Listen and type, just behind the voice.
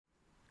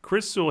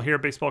Chris Sewall here,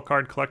 baseball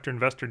card collector,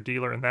 investor,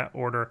 dealer, in that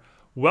order.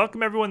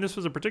 Welcome everyone. This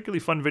was a particularly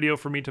fun video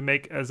for me to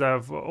make, as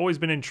I've always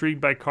been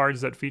intrigued by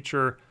cards that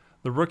feature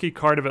the rookie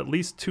card of at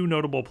least two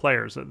notable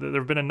players. There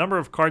have been a number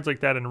of cards like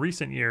that in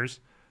recent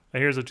years.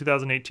 Here's a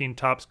 2018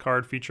 Topps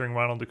card featuring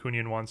Ronald Acuna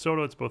and Juan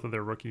Soto. It's both of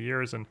their rookie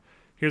years. And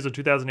here's a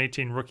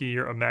 2018 rookie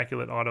year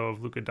immaculate auto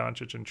of Luka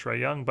Doncic and Trae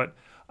Young. But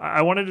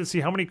I wanted to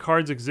see how many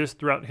cards exist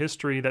throughout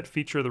history that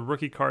feature the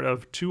rookie card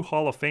of two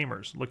Hall of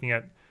Famers, looking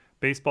at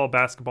baseball,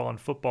 basketball, and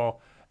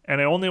football. And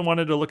I only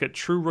wanted to look at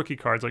true rookie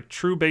cards, like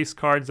true base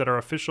cards that are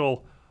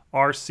official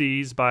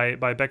RCs by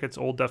Beckett's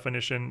old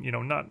definition, you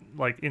know, not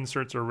like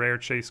inserts or rare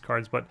chase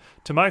cards. But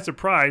to my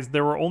surprise,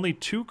 there were only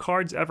two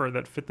cards ever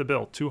that fit the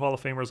bill, two Hall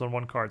of Famers on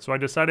one card. So I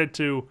decided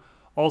to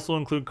also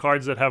include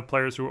cards that have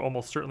players who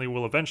almost certainly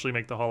will eventually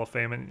make the Hall of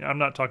Fame. And I'm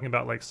not talking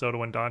about like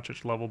Soto and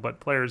Doncic level,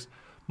 but players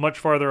much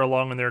farther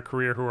along in their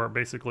career who are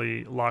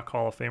basically lock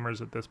Hall of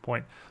Famers at this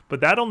point. But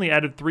that only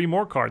added three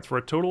more cards for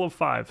a total of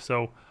five.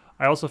 So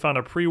I also found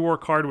a pre-war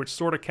card, which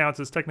sort of counts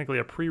as technically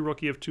a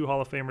pre-rookie of two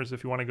Hall of Famers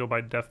if you want to go by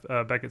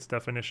Beckett's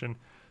definition.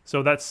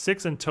 So that's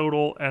six in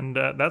total, and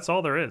that's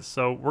all there is.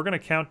 So we're going to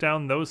count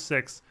down those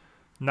six,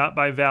 not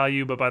by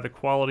value, but by the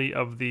quality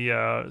of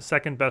the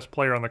second best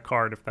player on the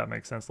card, if that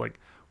makes sense. Like,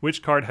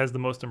 which card has the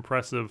most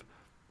impressive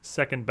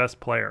second best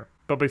player?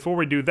 But before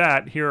we do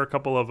that, here are a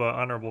couple of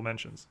honorable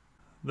mentions.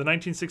 The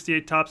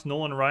 1968 Topps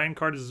Nolan Ryan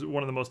card is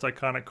one of the most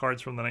iconic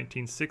cards from the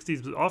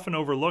 1960s, but often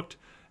overlooked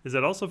is that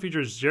it also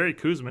features Jerry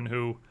Koosman,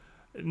 who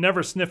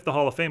never sniffed the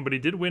Hall of Fame, but he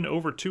did win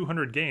over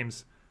 200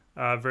 games.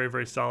 Very,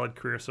 very solid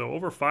career. So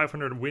over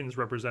 500 wins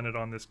represented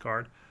on this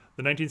card.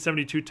 The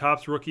 1972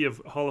 Topps rookie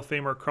of Hall of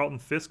Famer Carlton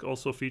Fisk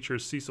also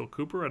features Cecil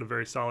Cooper, had a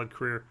very solid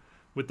career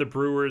with the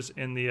Brewers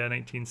in the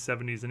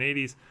 1970s and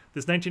 80s.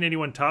 This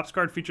 1981 Topps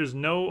card features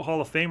no Hall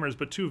of Famers,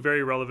 but two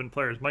very relevant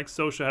players. Mike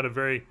Scioscia had a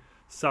very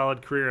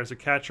solid career as a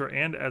catcher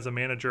and as a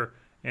manager,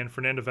 and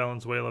Fernando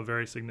Valenzuela,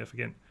 very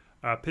significant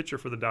pitcher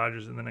for the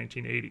Dodgers in the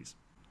 1980s.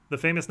 The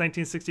famous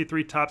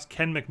 1963 Topps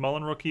Ken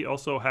McMullen rookie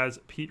also has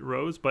Pete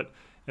Rose, but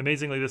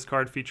amazingly this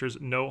card features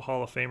no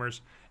Hall of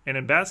Famers. And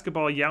in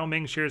basketball, Yao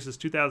Ming shares his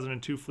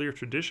 2002 Fleer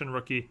Tradition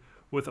rookie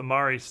with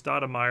Amari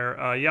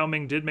Stoudemire. Yao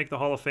Ming did make the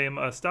Hall of Fame.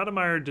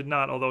 Stoudemire did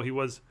not, although he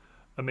was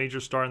a major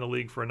star in the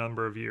league for a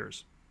number of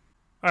years.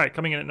 All right,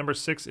 coming in at number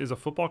 6 is a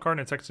football card,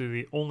 and it's actually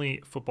the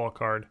only football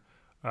card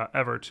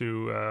ever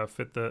to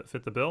fit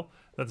the bill.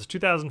 That's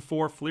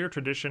 2004 Fleer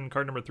Tradition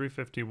card number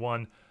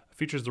 351.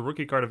 Features the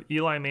rookie card of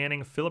Eli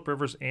Manning, Phillip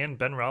Rivers, and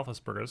Ben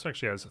Roethlisberger. This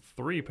actually has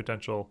three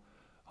potential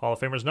Hall of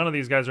Famers. None of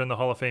these guys are in the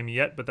Hall of Fame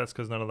yet, but that's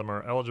because none of them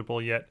are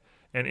eligible yet.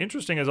 And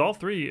interesting is all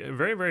three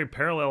very, very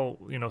parallel,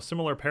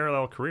 similar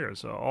parallel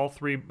careers. All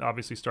three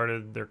obviously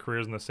started their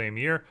careers in the same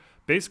year.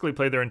 Basically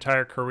played their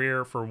entire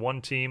career for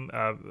one team.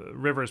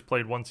 Rivers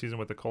played one season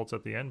with the Colts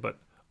at the end, but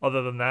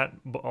other than that,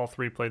 all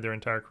three played their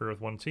entire career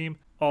with one team.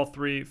 All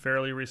three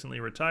fairly recently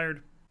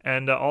retired.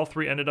 And all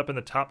three ended up in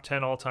the top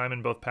 10 all-time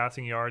in both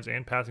passing yards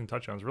and passing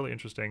touchdowns. Really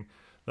interesting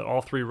that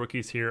all three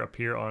rookies here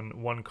appear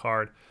on one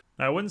card.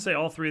 Now, I wouldn't say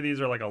all three of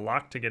these are like a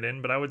lock to get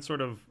in, but I would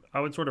sort of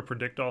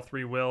predict all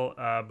three will.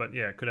 But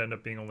yeah, it could end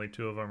up being only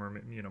two of them,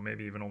 or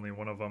maybe even only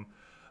one of them.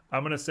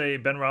 I'm going to say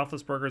Ben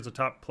Roethlisberger is a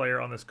top player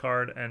on this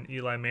card, and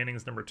Eli Manning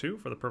is number 2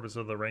 for the purpose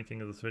of the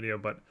ranking of this video,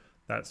 but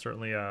that's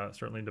certainly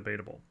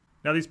debatable.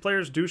 Now, these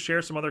players do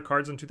share some other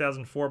cards in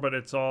 2004, but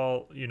it's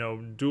all,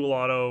 dual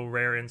auto,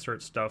 rare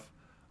insert stuff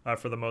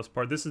for the most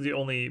part. This is the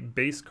only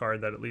base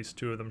card that at least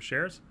two of them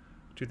shares,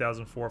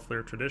 2004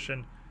 Fleer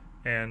Tradition.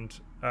 And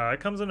it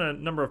comes in a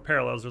number of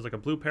parallels. There's like a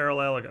blue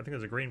parallel, I think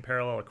there's a green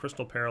parallel, a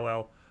crystal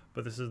parallel,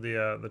 but this is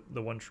the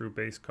one true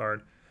base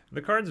card.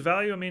 The card's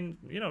value,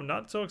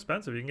 not so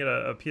expensive. You can get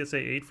a PSA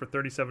 8 for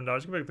 $37.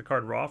 You can get the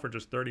card raw for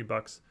just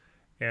 $30.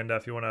 And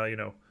if you want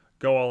to,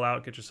 go all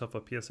out, get yourself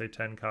a PSA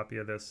 10 copy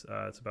of this.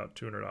 It's about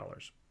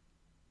 $200.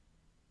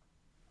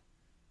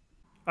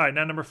 All right,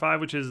 now number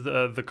 5, which is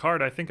the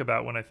card I think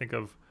about when I think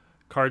of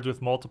cards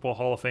with multiple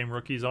Hall of Fame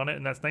rookies on it,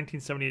 and that's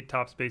 1978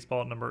 Topps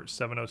Baseball number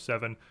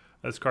 707.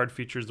 This card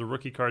features the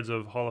rookie cards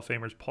of Hall of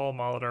Famers Paul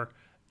Molitor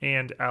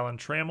and Alan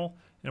Trammell,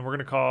 and we're going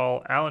to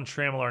call Alan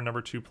Trammell our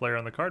number 2 player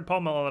on the card.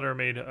 Paul Molitor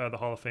made the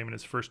Hall of Fame in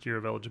his first year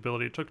of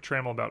eligibility. It took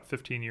Trammell about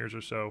 15 years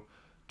or so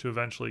to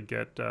eventually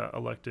get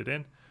elected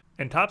in.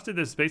 And Topps did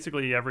this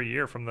basically every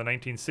year from the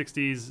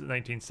 1960s,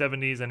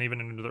 1970s, and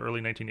even into the early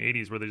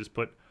 1980s, where they just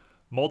put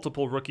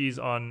multiple rookies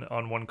on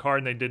one card,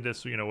 and they did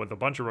this, with a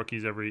bunch of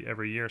rookies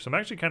every year. So I'm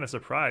actually kind of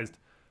surprised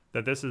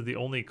that this is the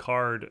only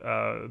card,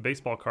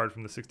 baseball card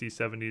from the 60s,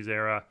 70s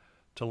era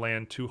to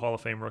land 2 Hall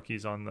of Fame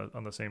rookies on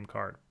the same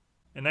card.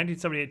 And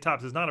 1978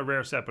 Topps is not a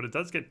rare set, but it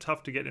does get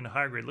tough to get in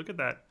higher grade. Look at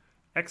that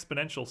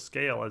exponential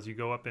scale as you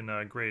go up in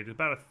grade. It's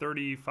about a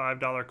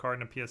 $35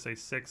 card in a PSA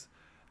 6.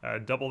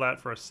 Double that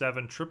for a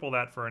 7, triple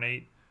that for an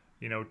 8,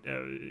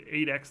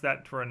 8x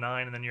that for a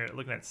 9, and then you're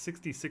looking at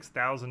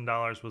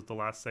 $66,000 was the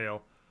last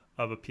sale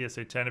of a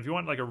PSA 10. If you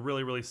want like a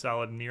really, really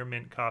solid near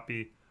mint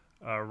copy,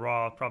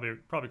 raw,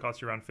 probably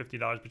costs you around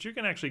 $50, but you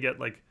can actually get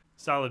like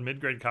solid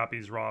mid-grade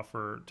copies raw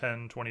for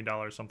 $10,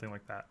 $20, something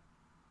like that.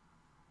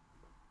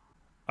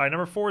 All right,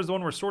 number 4 is the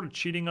one we're sort of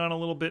cheating on a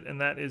little bit, and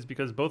that is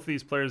because both of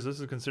these players, this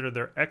is considered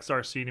their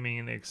XRC, meaning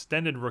an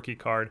extended rookie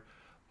card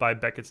by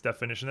Beckett's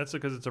definition. That's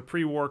because it's a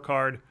pre-war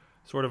card,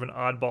 sort of an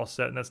oddball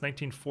set, and that's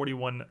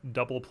 1941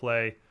 double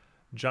play.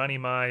 Johnny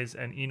Mize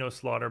and Eno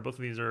Slaughter, both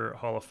of these are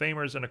Hall of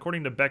Famers, and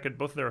according to Beckett,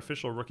 both of their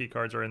official rookie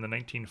cards are in the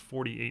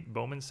 1948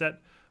 Bowman set,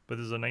 but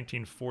this is a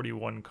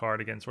 1941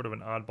 card, again, sort of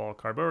an oddball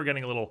card, but we're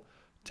getting a little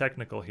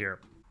technical here.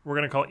 We're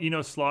going to call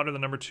Eno Slaughter the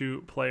number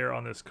 2 player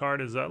on this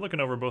card. Is looking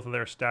over both of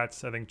their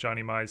stats, I think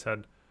Johnny Mize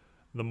had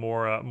the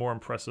more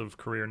impressive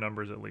career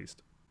numbers at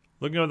least.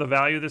 Looking at the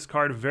value of this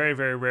card, very,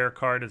 very rare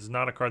card. It's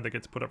not a card that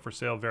gets put up for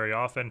sale very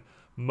often.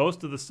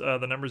 Most of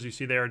the numbers you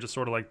see there are just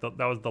sort of like that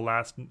was the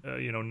last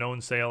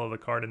known sale of the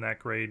card in that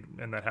grade,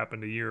 and that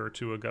happened a year or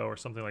two ago or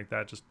something like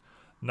that. Just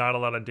not a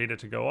lot of data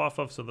to go off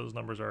of, so those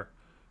numbers are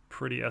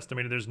pretty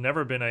estimated. There's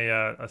never been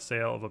a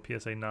sale of a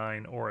PSA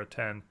 9 or a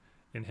 10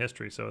 in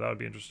history, so that would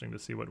be interesting to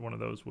see what one of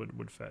those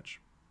would fetch.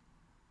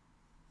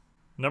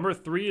 Number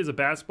 3 is a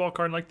basketball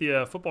card. Like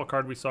the football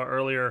card we saw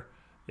earlier,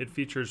 it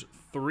features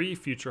 3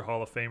 future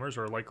Hall of Famers,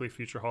 or likely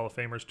future Hall of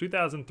Famers.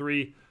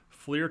 2003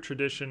 Fleer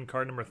Tradition,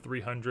 card number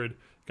 300.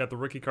 Got the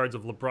rookie cards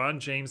of LeBron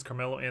James,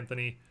 Carmelo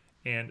Anthony,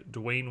 and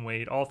Dwayne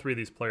Wade. All 3 of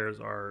these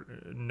players are,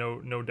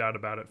 no doubt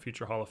about it,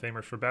 future Hall of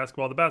Famers for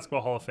basketball. The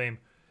Basketball Hall of Fame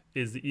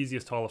is the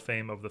easiest Hall of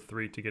Fame of the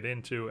 3 to get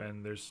into,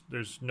 and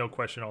there's no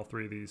question all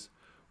 3 of these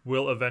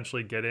will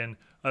eventually get in.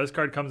 This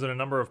card comes in a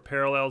number of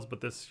parallels,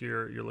 but this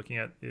year you're looking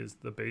at is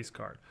the base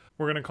card.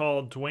 We're going to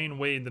call Dwayne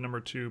Wade the number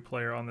 2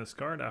 player on this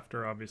card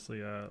after, obviously,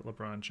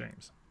 LeBron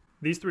James.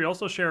 These 3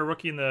 also share a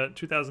rookie in the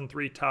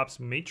 2003 Topps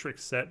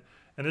Matrix set,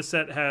 and this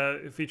set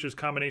features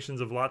combinations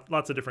of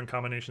lots of different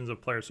combinations of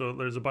players. So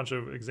there's a bunch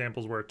of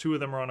examples where 2 of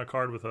them are on a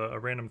card with a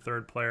random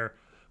 3rd player,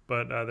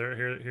 but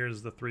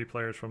here's the 3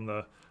 players from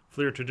the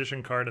Fleer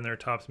Tradition card and their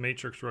Topps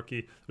Matrix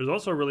rookie. There's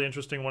also a really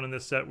interesting one in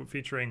this set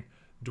featuring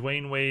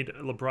Dwayne Wade,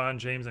 LeBron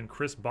James, and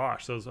Chris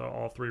Bosh. Those are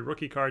all 3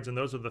 rookie cards, and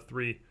those are the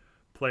 3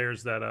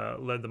 players that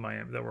led the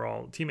Miami, that were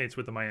all teammates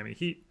with the Miami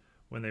Heat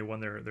when they won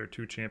their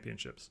 2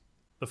 championships.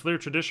 The Fleer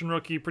Tradition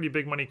rookie, pretty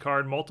big money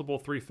card, multiple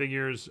 3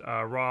 figures,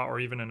 raw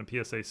or even in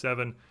a PSA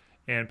 7,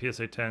 and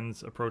PSA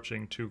 10s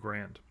approaching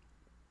 $2,000.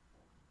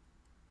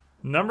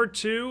 Number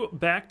 2,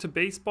 back to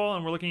baseball,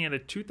 and we're looking at a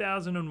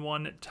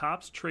 2001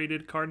 Topps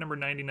Traded card number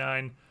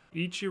 99.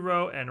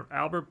 Ichiro and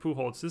Albert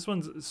Pujols. This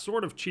one's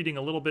sort of cheating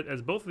a little bit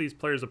as both of these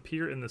players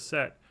appear in the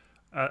set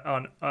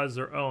as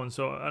their own.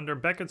 So under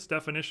Beckett's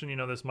definition,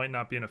 this might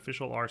not be an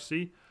official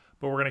RC,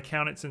 but we're going to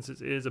count it since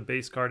it is a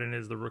base card and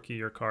is the rookie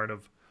year card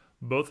of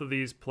both of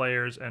these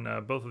players, and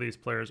both of these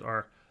players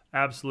are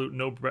absolute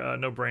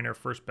no-brainer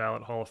first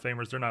ballot Hall of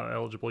Famers. They're not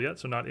eligible yet,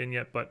 so not in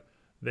yet, but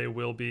they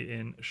will be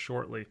in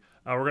shortly.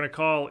 We're going to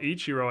call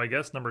Ichiro, I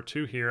guess, number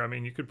 2 here. I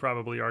mean, you could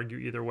probably argue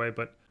either way,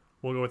 but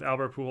we'll go with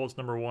Albert Pujols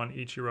number 1,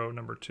 Ichiro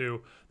number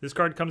 2. This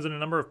card comes in a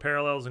number of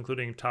parallels,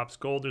 including Topps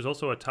Gold. There's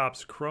also a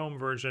Topps Chrome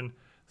version,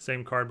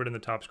 same card, but in the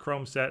Topps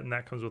Chrome set, and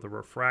that comes with a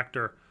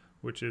refractor,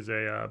 which is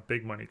a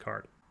big money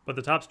card. But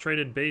the Topps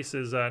Traded base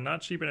is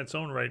not cheap in its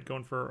own right,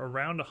 going for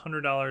around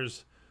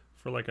 $100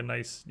 for like a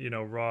nice,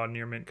 raw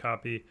near mint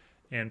copy,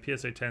 and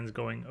PSA 10s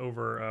going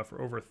over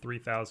for over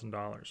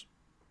 $3,000.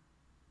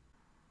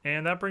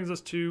 And that brings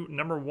us to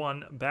number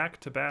 1, back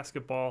to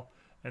basketball.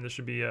 And this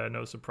should be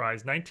no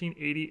surprise.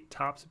 1980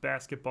 Topps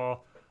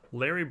Basketball,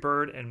 Larry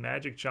Bird and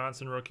Magic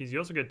Johnson rookies. You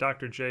also get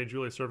Dr. J,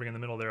 Julius Erving in the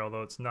middle there,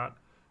 although it's not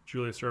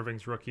Julius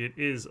Erving's rookie. It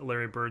is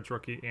Larry Bird's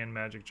rookie and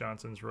Magic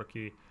Johnson's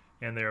rookie,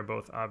 and they are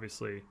both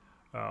obviously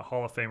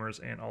Hall of Famers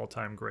and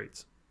all-time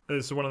greats.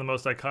 This is one of the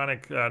most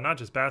iconic, not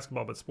just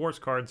basketball, but sports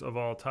cards of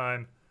all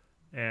time.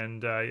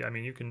 And I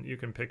mean, you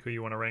can pick who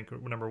you want to rank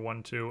number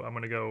 1, 2. I'm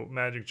going to go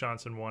Magic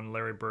Johnson 1,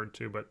 Larry Bird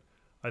 2, but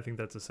I think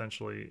that's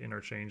essentially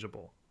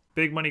interchangeable.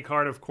 Big money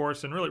card, of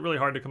course, and really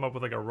hard to come up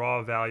with like a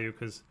raw value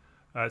because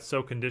it's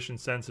so condition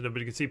sensitive.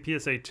 But you can see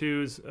PSA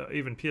 2s,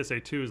 even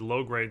PSA 2s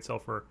low grade sell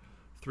for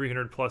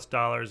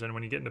 $300+, and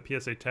when you get into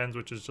PSA 10s,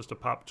 which is just a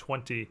pop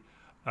 20,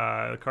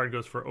 the card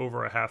goes for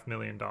over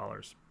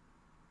 $500,000.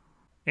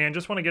 And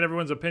just want to get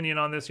everyone's opinion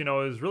on this. It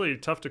was really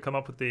tough to come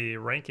up with the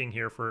ranking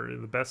here for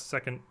the best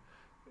second,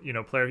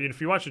 player. If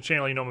you watch the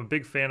channel, I'm a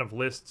big fan of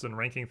lists and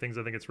ranking things.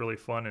 I think it's really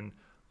fun and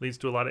leads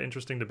to a lot of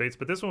interesting debates.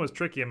 But this one was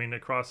tricky. I mean,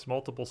 across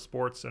multiple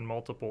sports and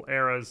multiple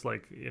eras,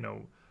 like,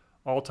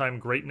 all-time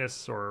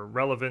greatness or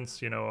relevance,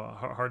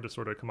 hard to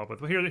sort of come up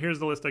with. Well, here's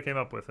the list I came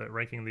up with,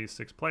 ranking these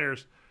 6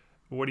 players.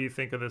 What do you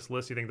think of this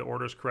list? Do you think the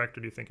order's correct,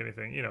 or do you think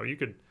anything?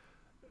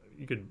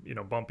 You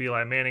could bump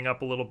Eli Manning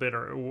up a little bit,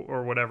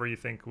 or whatever you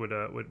think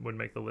would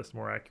make the list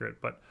more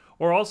accurate. But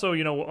or also,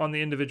 on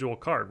the individual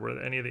card,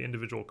 were any of the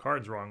individual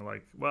cards wrong?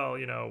 Like, well,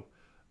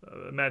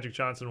 Magic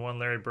Johnson 1,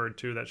 Larry Bird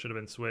 2, that should have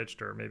been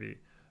switched, or maybe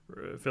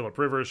Phillip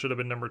Rivers should have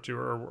been number 2,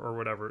 or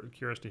whatever.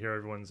 Curious to hear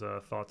everyone's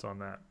thoughts on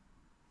that.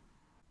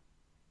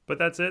 But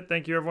that's it.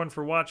 Thank you, everyone,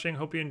 for watching.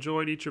 Hope you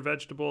enjoyed. Eat your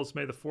vegetables.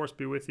 May the force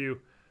be with you.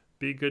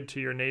 Be good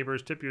to your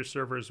neighbors. Tip your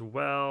servers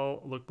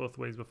well. Look both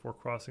ways before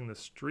crossing the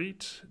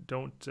street.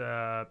 Don't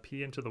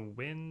pee into the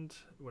wind.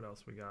 What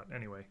else we got?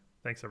 Anyway,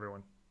 thanks,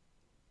 everyone.